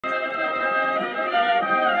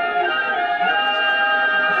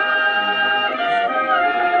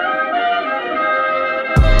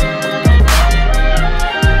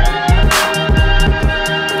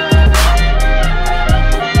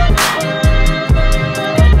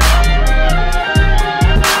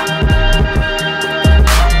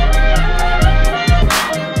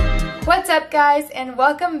guys, and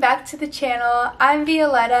welcome back to the channel. I'm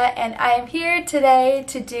Violetta and I am here today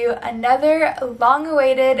to do another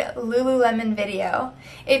long-awaited Lululemon video.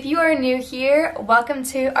 If you are new here, welcome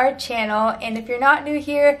to our channel, and if you're not new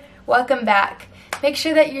here, welcome back. Make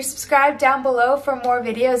sure that you're subscribed down below for more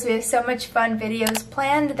videos. We have so much fun videos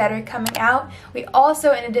planned that are coming out. We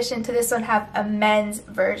also, in addition to this one, have a men's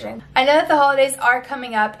version. I know that the holidays are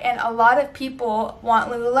coming up and a lot of people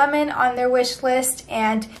want Lululemon on their wish list,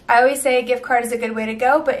 and I always say a gift card is a good way to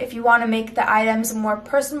go, but if you want to make the items more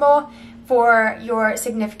personable for your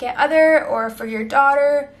significant other or for your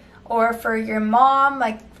daughter or for your mom,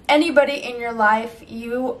 like anybody in your life,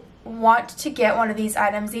 you want to get one of these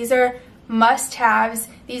items. These are must-haves.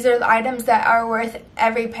 These are the items that are worth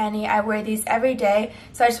every penny. I wear these every day,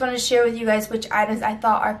 so I just wanted to share with you guys which items I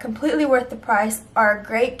thought are completely worth the price, are a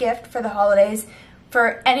great gift for the holidays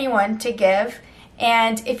for anyone to give.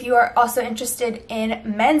 And if you are also interested in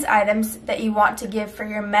men's items that you want to give for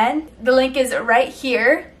your men, the link is right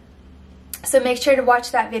here, so make sure to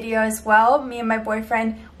watch that video as well. Me and my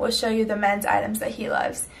boyfriend will show you the men's items that he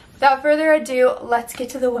loves. Without further ado, let's get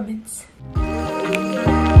to the women's.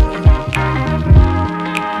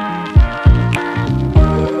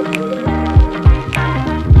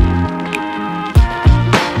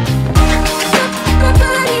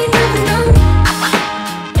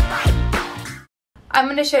 I'm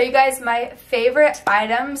going to show you guys my favorite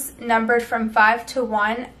items numbered from 5 to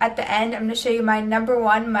 1 at the end. I'm going to show you my number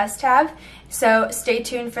 1 must-have, so stay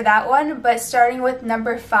tuned for that one. But starting with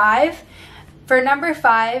number 5. For number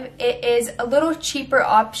 5, it is a little cheaper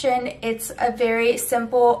option. It's a very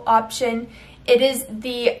simple option. It is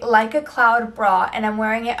the Like a Cloud bra, and I'm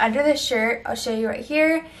wearing it under the shirt. I'll show you right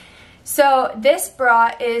here. So this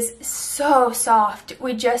bra is so soft.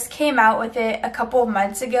 We just came out with it a couple of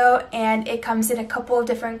months ago, and it comes in a couple of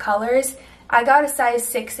different colors. I got a size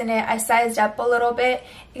 6 in it. I sized up a little bit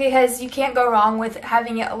because you can't go wrong with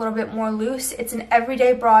having it a little bit more loose. It's an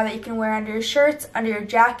everyday bra that you can wear under your shirts, under your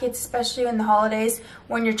jackets, especially in the holidays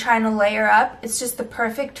when you're trying to layer up. It's just the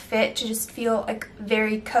perfect fit to just feel like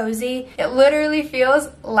very cozy. It literally feels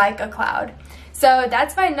like a cloud. So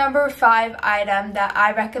that's my number 5 item that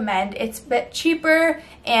I recommend. It's a bit cheaper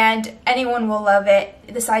and anyone will love it.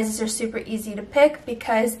 The sizes are super easy to pick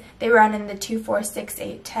because they run in the 2, 4, 6,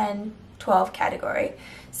 8, 10, 12 category.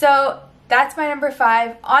 So that's my number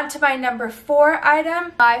 5. On to my number 4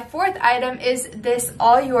 item. My 4th item is this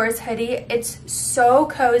All Yours hoodie. It's so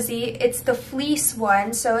cozy. It's the fleece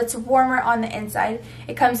one, so it's warmer on the inside.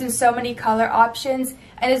 It comes in so many color options,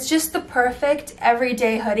 and it's just the perfect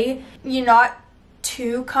everyday hoodie. You're not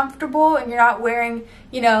too comfortable and you're not wearing,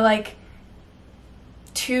 you know, like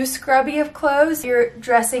too scrubby of clothes. You're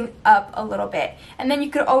dressing up a little bit, and then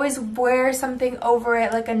you could always wear something over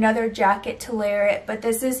it, like another jacket to layer it. But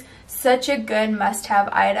this is such a good must-have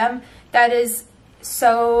item that is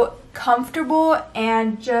so comfortable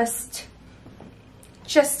and just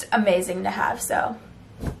amazing to have. So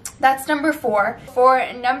that's number 4.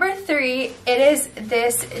 For number 3, it is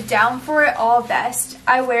this Down For It All vest.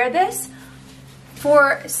 I wear this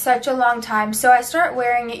for such a long time. So I start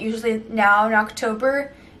wearing it usually now in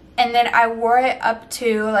October, and then I wore it up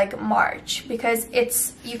to like March because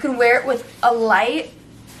you can wear it with a light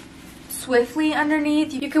swiftly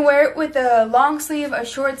underneath. You can wear it with a long sleeve, a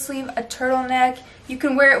short sleeve, a turtleneck. You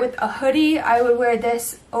can wear it with a hoodie. I would wear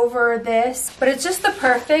this over this, but it's just the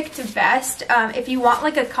perfect vest if you want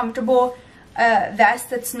like a comfortable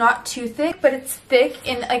vest that's not too thick, but it's thick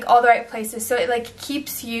in like all the right places, so it like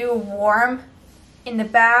keeps you warm in the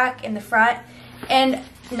back, in the front, and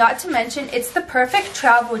not to mention it's the perfect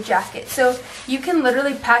travel jacket. So you can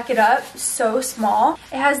literally pack it up so small.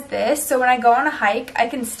 It has this, so when I go on a hike, I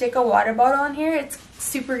can stick a water bottle in here. It's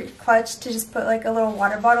super clutch to just put like a little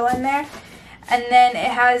water bottle in there. And then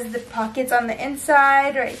it has the pockets on the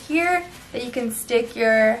inside right here that you can stick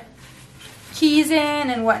your keys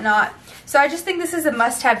in and whatnot. So I just think this is a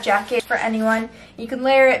must-have jacket for anyone. You can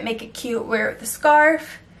layer it, make it cute, wear it with a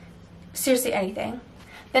scarf, seriously anything.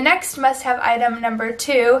 The next must-have item, number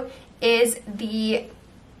 2, is the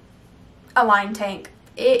Align tank.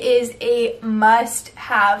 It is a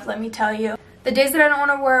must-have, let me tell you. The days that I don't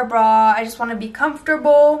want to wear a bra, I just want to be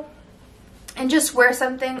comfortable and just wear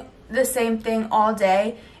something, the same thing all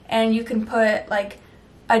day, and you can put like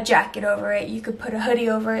a jacket over it, you could put a hoodie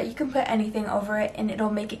over it, you can put anything over it, and it'll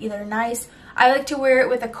make it either nice. I like to wear it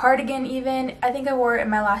with a cardigan even. I think I wore it in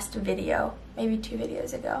my last video, maybe 2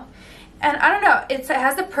 videos ago. And I don't know, it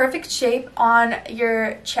has the perfect shape on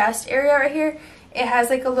your chest area right here. It has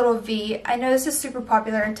like a little V. I know this is super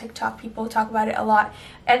popular on TikTok. People talk about it a lot.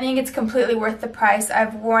 I think it's completely worth the price.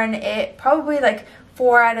 I've worn it probably like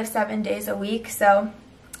 4 out of 7 days a week, so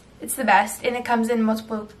it's the best, and it comes in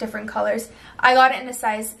multiple different colors. I got it in a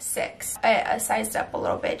size 6. I sized up a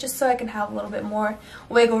little bit just so I can have a little bit more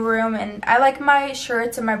wiggle room, and I like my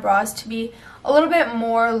shirts and my bras to be a little bit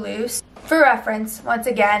more loose. For reference, once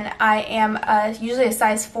again, I am usually a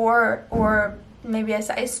size 4 or maybe a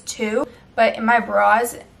size 2, but in my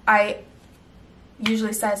bras, I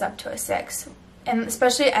usually size up to a 6. And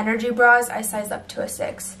especially energy bras, I size up to a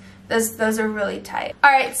 6. Those are really tight.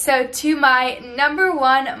 Alright, so to my number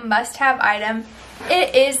 1 must-have item,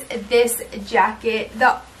 it is this jacket,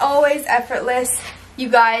 the Always Effortless. You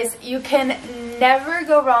guys, you can never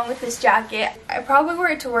go wrong with this jacket. I probably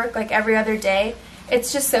wear it to work like every other day.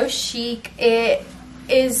 It's just so chic. It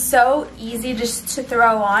is so easy just to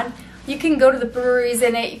throw on. You can go to the breweries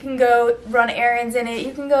in it. You can go run errands in it.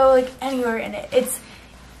 You can go like anywhere in it. It's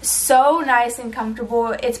so nice and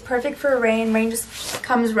comfortable. It's perfect for rain. Rain just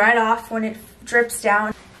comes right off when it drips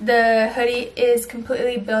down. The hoodie is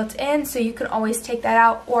completely built in, so you can always take that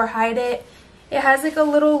out or hide it. It has like a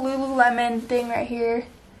little Lululemon thing right here,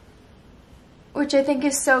 which I think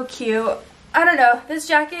is so cute. I don't know. This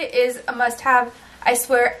jacket is a must-have. I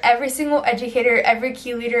swear every single educator, every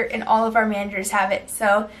key leader, and all of our managers have it.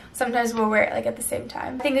 So sometimes we'll wear it like at the same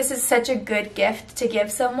time. I think this is such a good gift to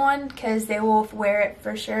give someone because they will wear it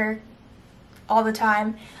for sure all the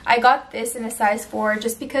time. I got this in a size 4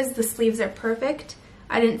 just because the sleeves are perfect.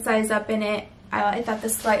 I didn't size up in it. I thought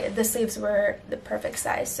the sleeves were the perfect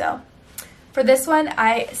size. So for this one,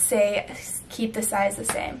 I say keep the size the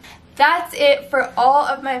same. That's it for all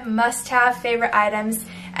of my must-have favorite items.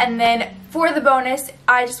 And then for the bonus,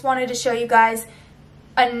 I just wanted to show you guys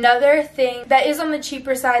another thing that is on the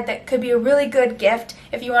cheaper side that could be a really good gift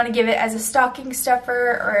if you want to give it as a stocking stuffer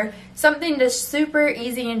or something just super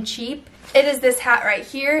easy and cheap. It is this hat right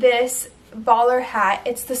here, this baller hat.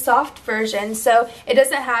 It's the soft version, so it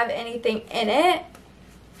doesn't have anything in it,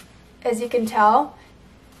 as you can tell.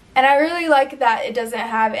 And I really like that it doesn't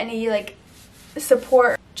have any like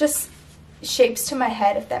support, just shapes to my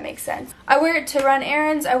head, if that makes sense. I wear it to run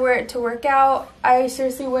errands, I wear it to work out. I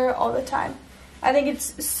seriously wear it all the time. I think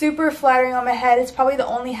it's super flattering on my head. It's probably the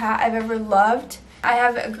only hat I've ever loved. I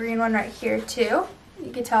have a green one right here too.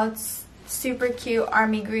 You can tell it's super cute,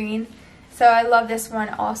 army green. So I love this one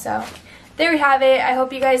also. There we have it. I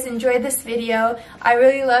hope you guys enjoyed this video. I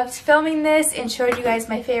really loved filming this and showed you guys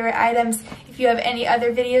my favorite items. If you have any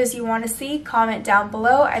other videos you want to see, comment down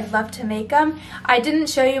below. I'd love to make them. I didn't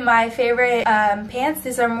show you my favorite pants.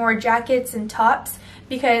 These are more jackets and tops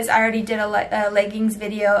because I already did a leggings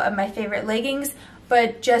video of my favorite leggings.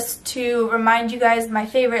 But just to remind you guys, my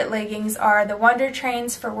favorite leggings are the Wonder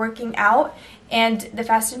Trains for working out and the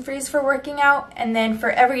Fast and Freeze for working out. And then for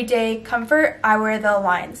everyday comfort, I wear the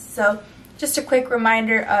Lines. So just a quick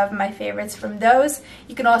reminder of my favorites from those.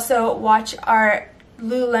 You can also watch our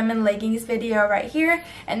Lululemon leggings video right here,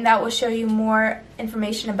 and that will show you more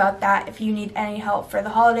information about that if you need any help for the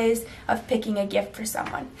holidays of picking a gift for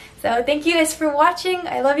someone. So thank you guys for watching.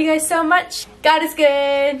 I love you guys so much. God is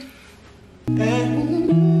good.